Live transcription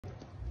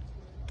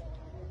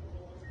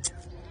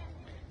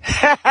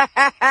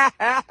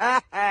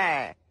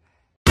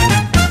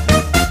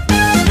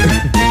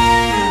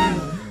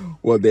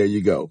Well, there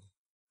you go.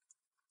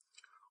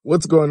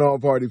 What's going on,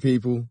 party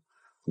people?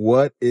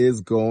 What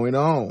is going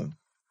on?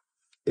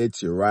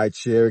 It's your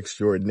rideshare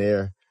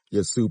extraordinaire,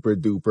 your super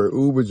duper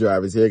Uber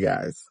drivers here,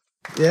 guys.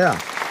 Yeah,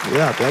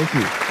 thank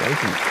you.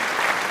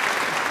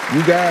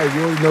 You guys,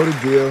 you already know the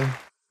deal.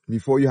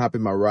 Before you hop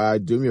in my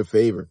ride, do me a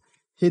favor.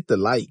 Hit the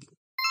like.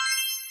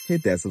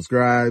 Hit that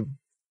subscribe.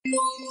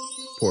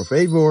 Por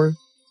favor.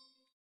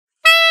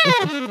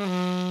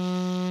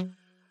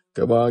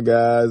 Come on,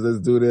 guys. Let's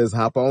do this.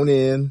 Hop on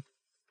in.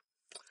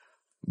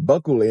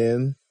 Buckle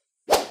in.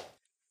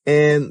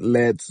 And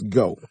let's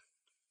go.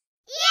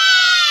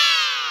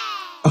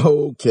 Yeah!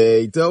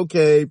 Okay.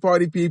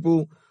 Party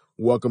people,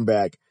 welcome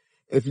back.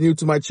 If you're new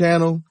to my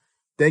channel,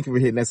 thank you for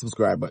hitting that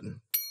subscribe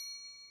button.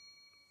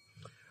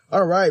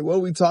 All right, what are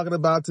we talking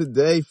about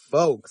today,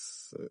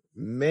 folks?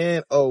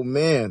 Man, oh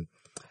man.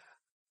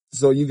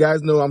 So you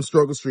guys know I'm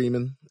struggle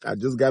streaming. I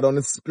just got on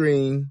the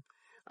screen.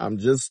 I'm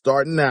just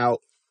starting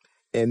out.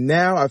 And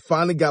now I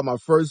finally got my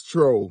first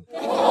troll. Yeah,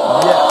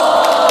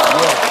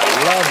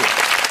 love it.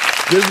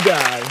 This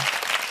guy,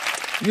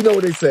 you know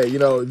what they say, if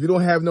you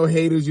don't have no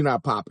haters, you're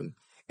not popping.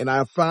 And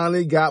I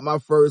finally got my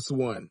first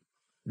one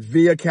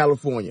via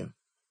California.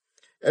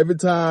 Every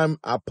time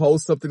I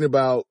post something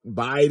about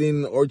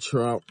Biden or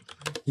Trump,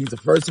 he's the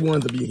first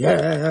one to be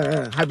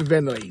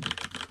hyperventilating.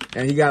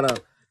 And he got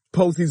to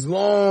post these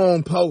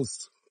long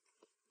posts.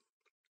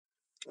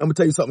 I'm going to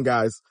tell you something,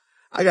 guys.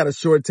 I got a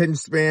short attention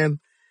span.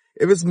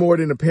 If it's more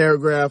than a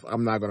paragraph,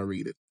 I'm not going to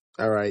read it.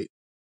 All right.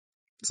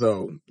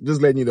 So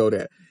just letting you know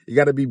that. You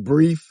got to be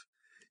brief.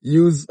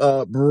 Use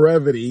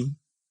brevity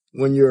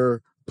when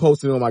you're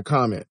posting on my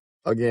comment.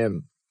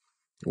 Again,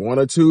 1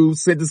 or 2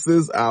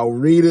 sentences, I'll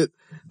read it.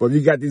 But if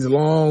you got these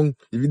long,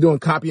 if you're doing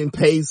copy and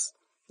paste,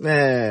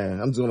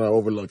 I'm just going to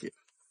overlook it.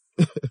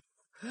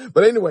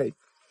 But anyway,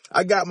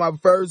 I got my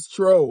first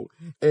troll,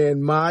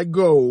 and my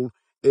goal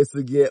is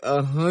to get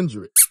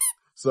 100.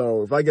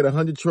 So if I get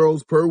 100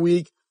 trolls per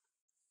week,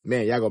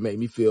 man, y'all gonna make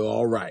me feel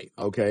all right.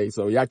 Okay,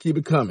 so y'all keep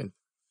it coming.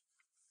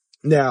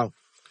 Now,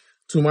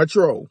 to my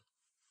troll.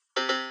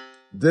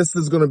 This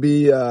is going to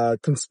be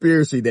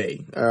conspiracy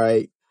day. All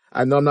right.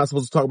 I know I'm not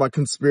supposed to talk about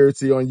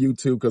conspiracy on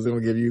YouTube because they're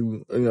going to give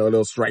you,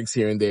 little strikes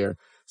here and there.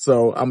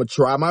 So I'm going to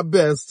try my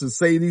best to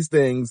say these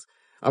things.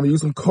 I'm going to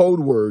use some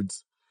code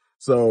words.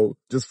 So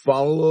just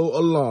follow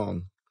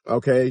along.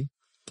 Okay.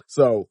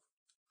 So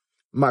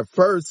my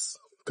first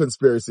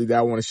conspiracy that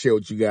I want to share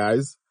with you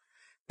guys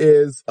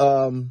is,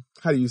 how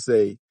do you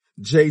say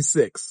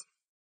J6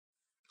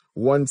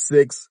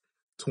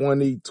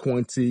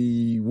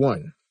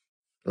 16/2021,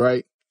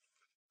 right?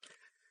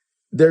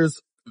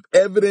 There's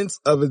evidence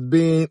of it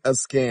being a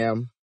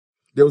scam.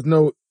 There was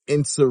no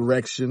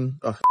insurrection.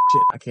 Oh,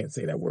 shit, I can't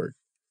say that word.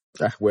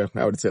 Well,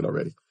 I would have said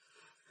already.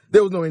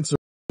 There was no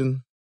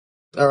insurrection.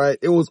 All right.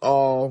 It was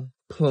all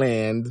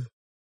planned.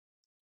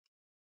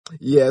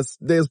 Yes,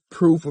 there's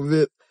proof of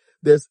it.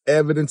 There's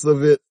evidence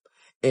of it.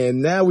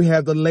 And now we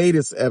have the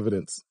latest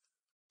evidence.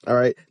 All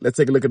right. Let's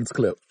take a look at this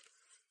clip.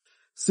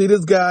 See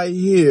this guy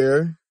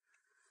here?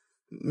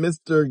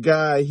 Mr.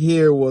 Guy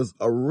here was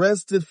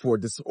arrested for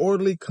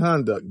disorderly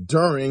conduct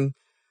during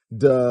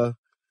the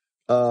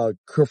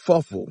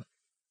kerfuffle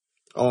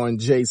on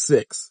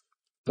J6.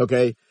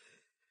 Okay.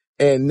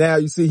 And now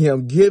you see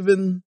him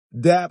giving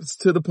Daps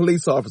to the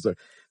police officer.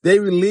 They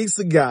released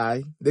the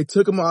guy. They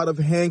took him out of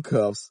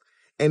handcuffs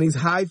and he's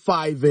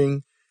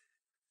high-fiving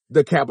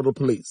the Capitol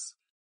Police.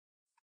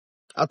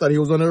 I thought he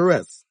was under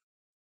arrest.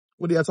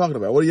 What are y'all talking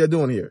about? What are y'all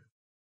doing here?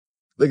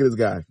 Look at this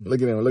guy.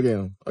 Look at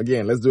him.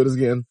 Again, let's do this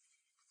again.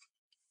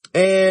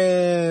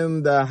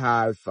 And the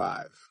high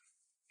five.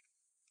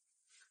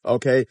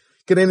 Okay.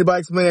 Can anybody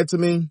explain that to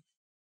me?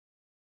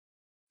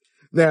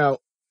 Now,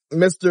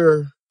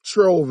 Mr.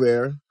 Troll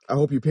there, I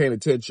hope you're paying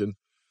attention.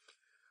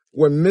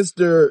 When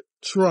Mr.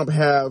 Trump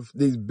have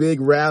these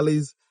big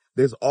rallies,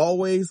 there's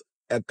always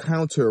a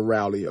counter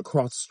rally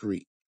across the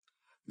street.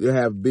 You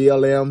have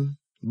BLM,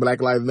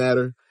 Black Lives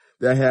Matter.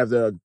 They have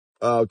the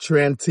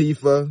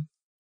Antifa,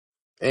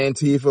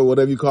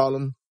 whatever you call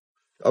them,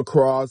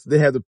 across. They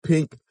have the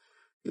pink,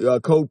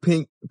 code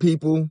pink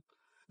people.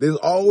 There's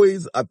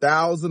always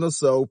 1,000 or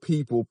so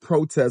people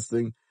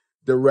protesting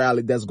the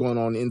rally that's going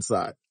on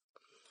inside.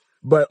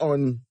 But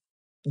on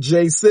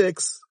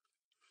J6,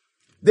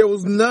 there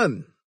was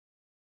none.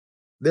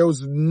 There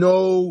was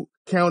no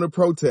counter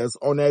protest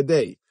on that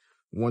day.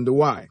 Wonder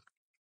why?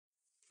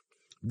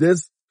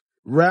 This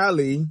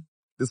rally,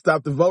 the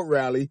Stop the Vote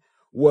rally,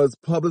 was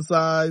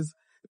publicized.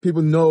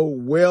 People know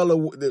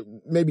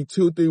maybe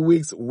 2 or 3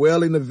 weeks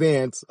well in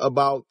advance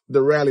about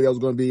the rally that was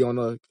going to be on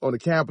the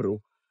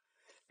Capitol.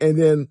 And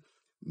then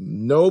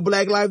no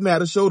Black Lives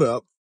Matter showed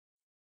up,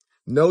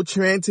 no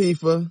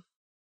Antifa,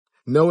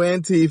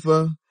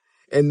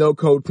 and no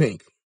Code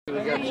Pink. We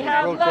got some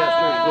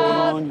protesters going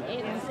on.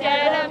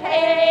 Instead of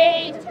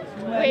hate,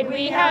 when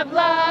we have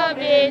love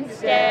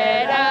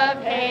instead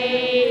of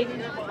hate.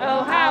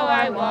 Oh, how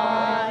I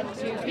want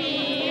to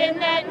be in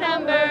that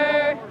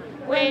number.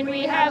 when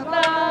we have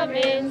love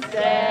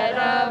instead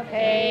of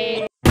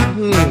hate.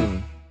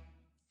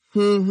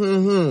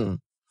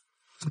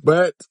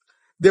 But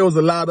there was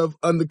a lot of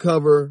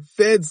undercover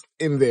feds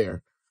in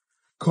there,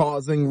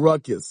 causing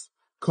ruckus,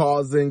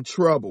 causing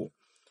trouble.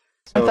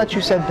 I thought you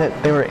said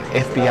that there were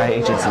FBI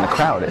agents in the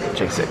crowd at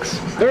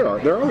J6. There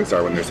always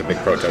are when there's a big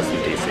protest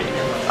in D.C.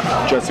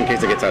 Just in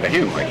case it gets out of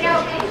hand like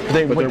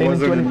that. But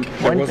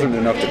there wasn't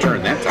enough to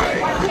turn that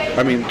tide.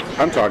 I mean,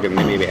 I'm talking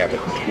they maybe have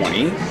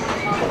 20.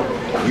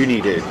 You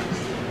needed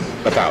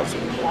 1,000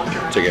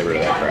 to get rid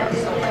of that crowd.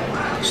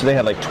 So they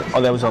had like,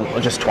 that was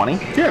just 20?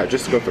 Yeah,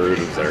 just to go through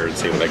there and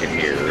see what they can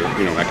hear,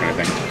 you know, that kind of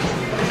thing.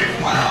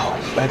 Wow.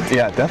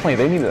 Yeah, definitely.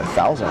 They needed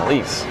 1,000 at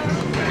least.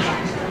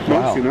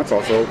 Well, see, that's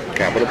also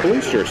Capitol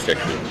Police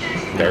jurisdiction.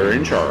 They're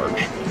in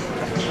charge.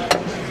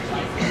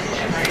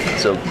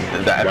 So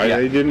that, why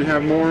they didn't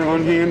have more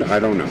on hand, I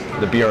don't know.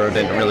 The Bureau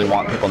didn't really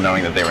want people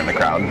knowing that they were in the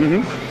crowd.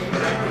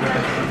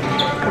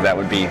 Because that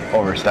would be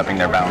overstepping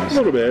their bounds. A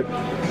little bit.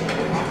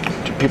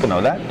 Do people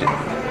know that?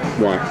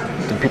 What?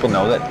 Did people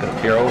know that the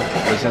Bureau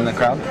was in the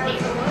crowd?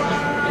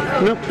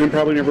 Nope, and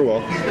probably never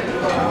will.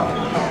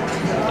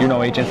 You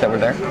know agents that were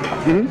there?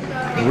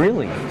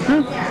 Really?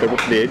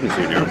 The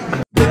agency knew.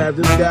 They have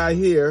this guy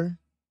here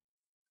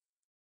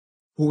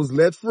who was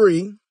let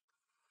free,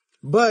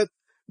 but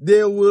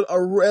they will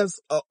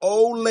arrest an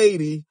old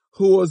lady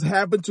who was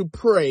happened to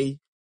pray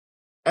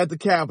at the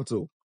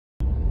Capitol.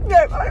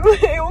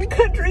 My own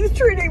country is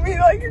treating me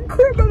like a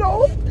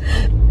criminal.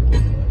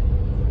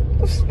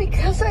 It's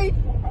because I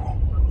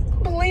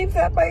believe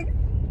that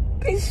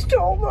they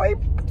stole my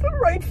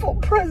rightful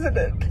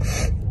president.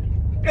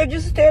 And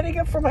just standing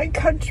up for my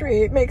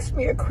country, it makes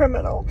me a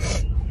criminal.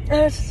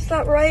 And it's just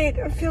not right.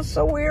 It feels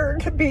so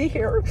weird to be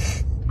here.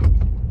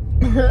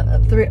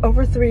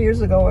 Over 3 years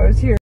ago, I was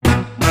here.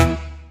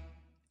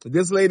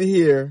 This lady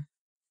here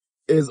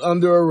is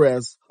under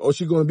arrest, or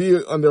she's going to be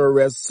under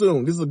arrest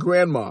soon. This is a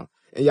grandma,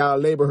 and y'all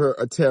label her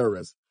a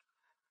terrorist.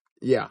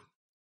 Yeah.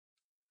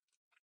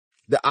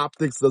 The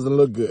optics doesn't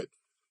look good.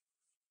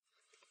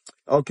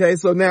 Okay,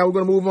 so now we're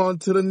going to move on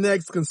to the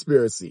next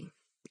conspiracy.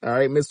 All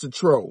right, Mr.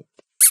 Troll.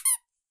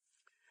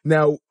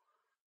 Now,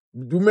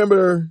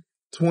 remember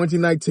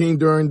 2019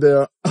 during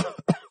that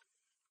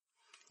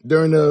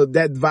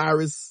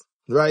virus,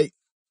 right?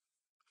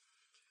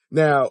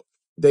 Now,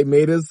 they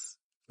made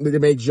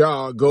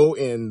y'all go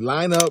and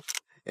line up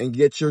and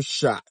get your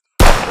shot,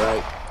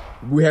 right?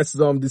 We had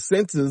some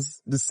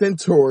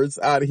dissenters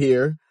out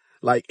here,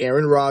 like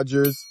Aaron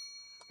Rodgers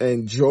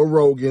and Joe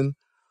Rogan,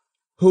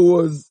 who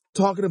was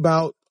talking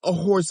about a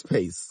horse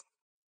pace.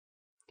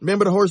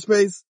 Remember the horse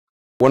pace?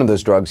 One of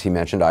those drugs he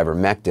mentioned,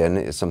 ivermectin,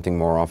 is something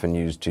more often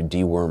used to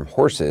deworm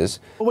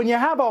horses. When you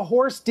have a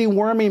horse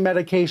deworming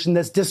medication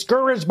that's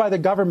discouraged by the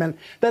government,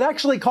 that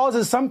actually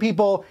causes some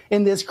people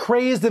in this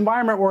crazed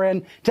environment we're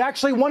in to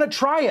actually want to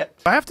try it.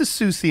 I have to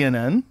sue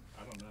CNN.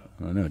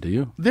 I don't know, do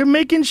you? They're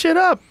making shit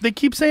up. They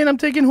keep saying I'm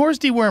taking horse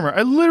dewormer.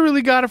 I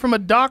literally got it from a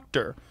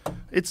doctor.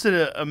 It's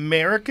an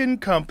American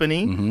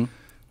company.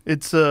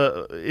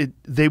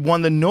 They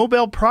won the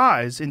Nobel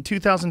Prize in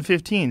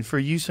 2015 for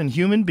use in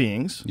human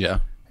beings. Yeah.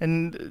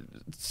 And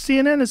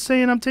CNN is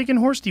saying I'm taking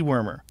horse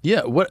dewormer.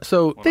 Yeah, what?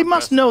 So they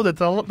must know that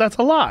that's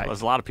a lie. Well, there's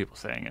a lot of people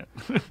saying it.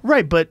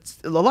 Right, but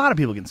a lot of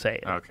people can say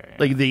it. Okay.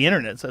 Like the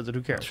internet says it,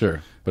 who cares?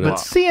 Sure. But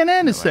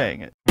CNN is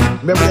saying it.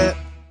 Remember that?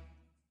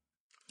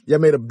 Y'all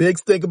made a big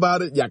stink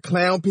about it. Y'all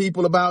clown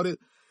people about it.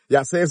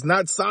 Y'all say it's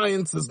not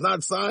science,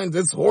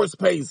 it's horse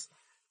pace.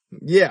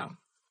 Yeah.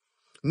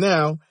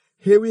 Now,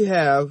 here we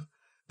have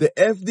the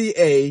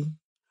FDA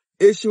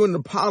issuing an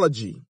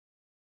apology.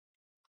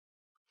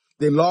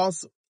 They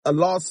lost a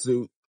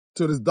lawsuit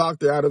to this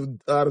doctor out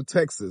of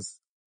Texas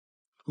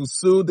who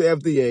sued the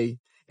FDA,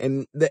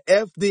 and the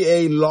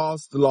FDA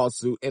lost the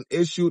lawsuit and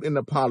issued an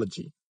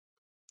apology.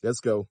 Let's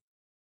go.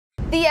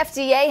 The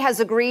FDA has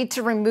agreed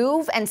to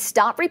remove and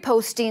stop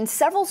reposting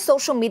several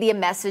social media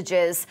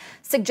messages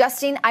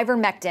suggesting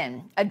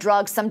ivermectin, a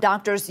drug some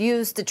doctors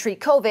use to treat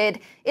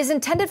COVID, is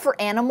intended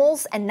for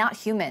animals and not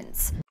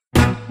humans.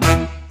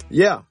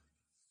 Yeah.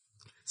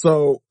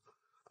 So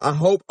I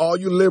hope all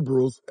you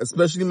liberals,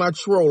 especially my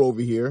troll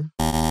over here,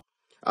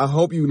 I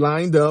hope you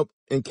lined up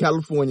in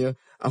California.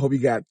 I hope you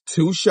got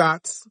 2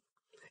 shots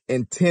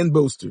and 10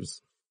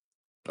 boosters.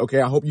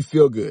 Okay, I hope you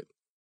feel good.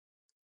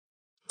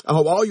 I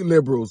hope all you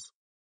liberals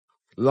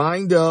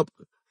lined up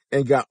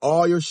and got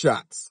all your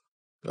shots.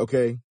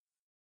 Okay.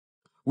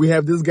 We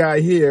have this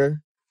guy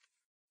here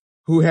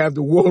who have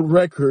the world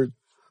record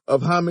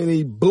of how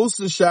many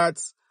booster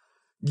shots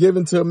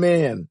given to a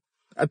man.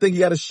 I think he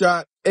got a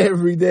shot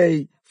every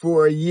day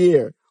for a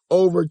year.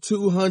 Over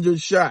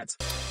 200 shots.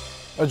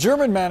 A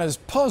German man has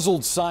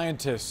puzzled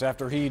scientists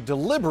after he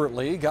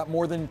deliberately got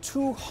more than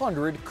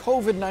 200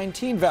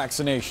 COVID-19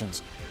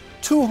 vaccinations.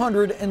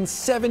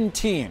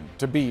 217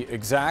 to be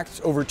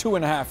exact, over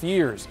 2.5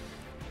 years.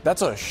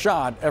 That's a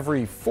shot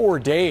every 4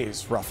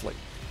 days, roughly.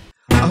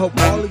 I hope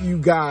all of you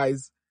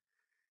guys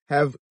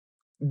have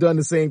done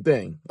the same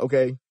thing,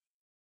 okay?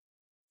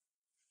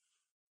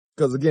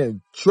 Because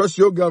again, trust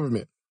your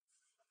government.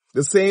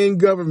 The same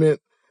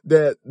government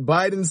that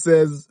Biden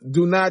says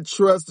do not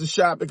trust the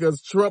shot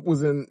because Trump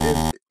was in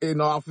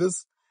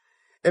office.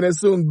 And as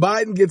soon as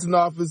Biden gets in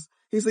office,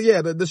 he said,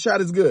 yeah, the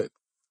shot is good.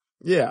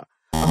 Yeah.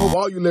 I hope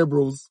all you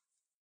liberals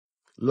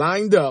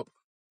lined up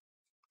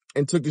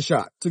and took the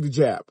shot, took the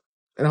jab.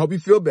 And I hope you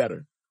feel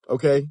better.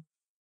 Okay.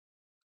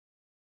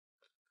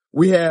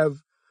 We have,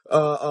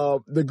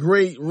 the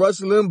great Rush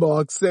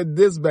Limbaugh said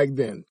this back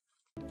then.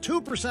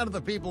 2% of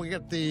the people who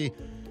get the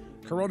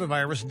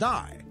coronavirus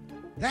die.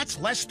 That's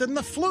less than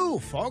the flu,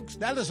 folks.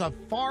 That is a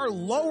far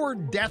lower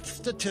death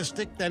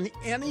statistic than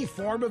any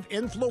form of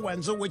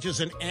influenza, which is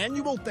an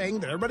annual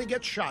thing that everybody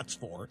gets shots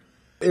for.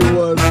 It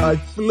was a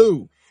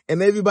flu,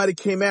 and everybody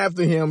came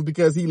after him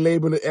because he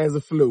labeled it as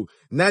a flu.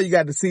 Now you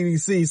got the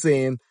CDC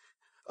saying,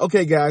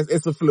 okay, guys,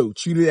 it's a flu.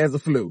 Treat it as a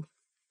flu.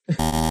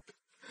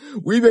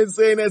 We've been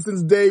saying that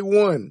since day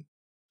one.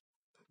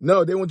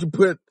 No, they want you to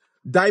put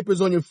diapers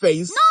on your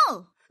face.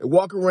 No. And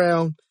walk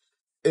around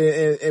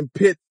and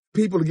pit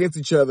people against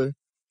each other.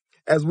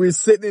 As we're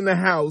sitting in the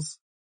house,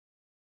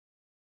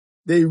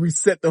 they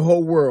reset the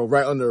whole world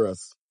right under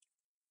us.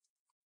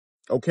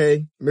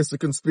 Okay, Mr.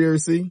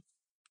 Conspiracy?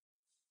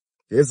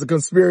 It's a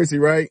conspiracy,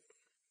 right?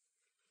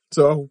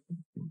 So,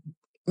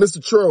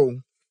 Mr. Troll.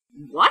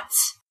 What?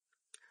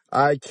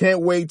 I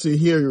can't wait to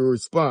hear your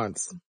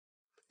response.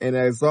 And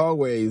as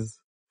always,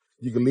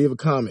 you can leave a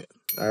comment,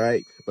 all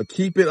right? But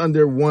keep it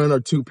under 1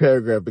 or 2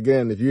 paragraphs.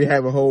 Again, if you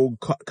have a whole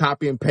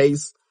copy and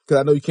paste, because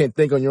I know you can't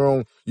think on your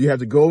own, you have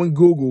to go and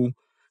Google,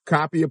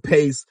 copy and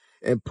paste,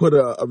 and put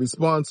a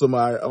response on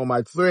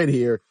my thread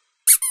here.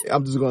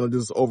 I'm just going to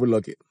just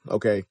overlook it,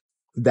 okay?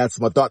 That's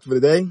my thoughts for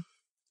today.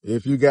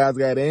 If you guys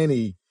got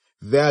any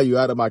value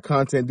out of my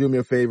content, do me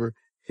a favor,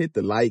 hit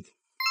the like,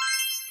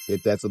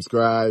 hit that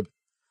subscribe.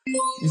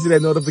 You see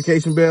that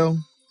notification bell?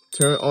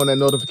 Turn on that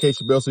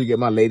notification bell so you get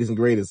my latest and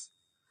greatest.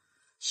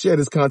 Share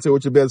this content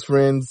with your best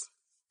friends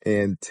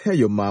and tell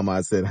your mama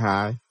I said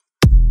hi.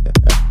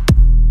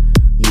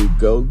 You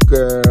go,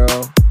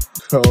 girl.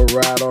 All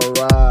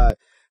right.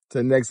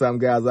 Till next time,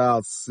 guys,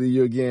 I'll see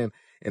you again.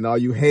 And all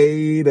you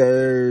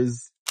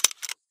haters,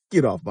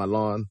 get off my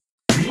lawn.